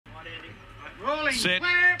Set.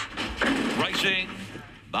 Racing.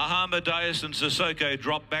 Bermadez and Sissoko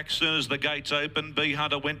dropped back soon as the gates opened. B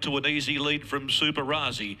Hunter went to an easy lead from Super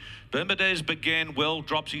Razi. Bermadez began well,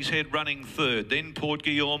 drops his head running third. Then Port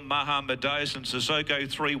Guillaume, Bermadez and Sissoko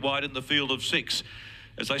 3 wide in the field of 6.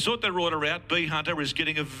 As they sort their order out, B Hunter is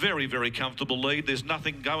getting a very, very comfortable lead. There's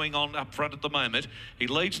nothing going on up front at the moment. He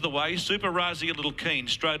leads the way. Super Razi a little keen,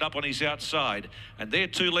 straight up on his outside. And they're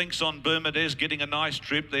 2 lengths on Bermadez, getting a nice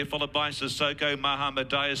trip. They're followed by Sissoko,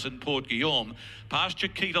 Bermadez and Port Guillaume. Past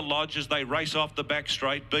Chiquita Lodge as they race off the back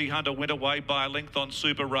straight. B Hunter went away by a length on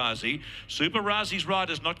Super Razi. Super Razi's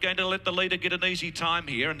rider's not going to let the leader get an easy time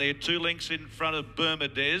here, and they're 2 lengths in front of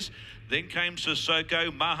Bermadez. Then came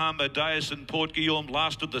Sissoko, Bermadez and Port Guillaume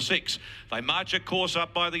last of the 6. They march a course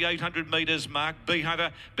up by the 800 metres mark. B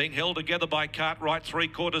Hunter being held together by Cartwright,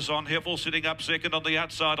 3/4 on Heffel, sitting up second on the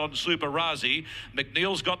outside on Super Razi.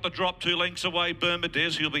 McNeil's got the drop 2 lengths away.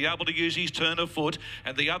 Bermadez, he'll be able to use his turn of foot.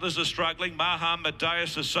 And the others are struggling. Bermadez,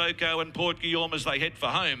 Sissoko and Port Guillaume as they head for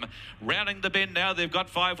home. Rounding the bend now, they've got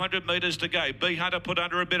 500 metres to go. B Hunter put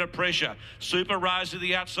under a bit of pressure. Super Razi,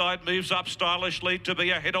 the outside, moves up stylishly to be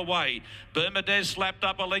a head away. Bermadez slapped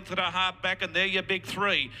up a length and a half back, and there your big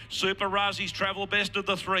 3. Super Razi's travel best of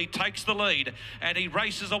the 3 takes the lead, and he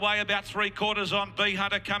races away about 3/4 on B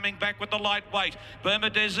Hunter, coming back with the lightweight.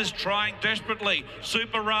 Bermadez is trying desperately.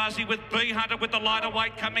 Super Razi with B Hunter with the lighter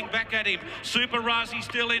weight coming back at him. Super Razi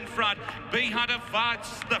still in front. B Hunter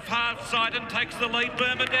fights the far side and takes the lead.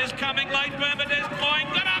 Bermadez coming late. Bermadez flying.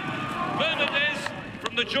 Get up! Bermadez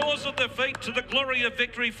from the jaws of defeat to the glory of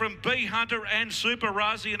victory from B Hunter and Super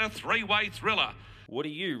Razi in a 3-way thriller. What are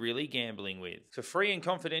you really gambling with? For free and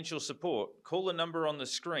confidential support, call the number on the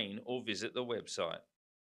screen or visit the website.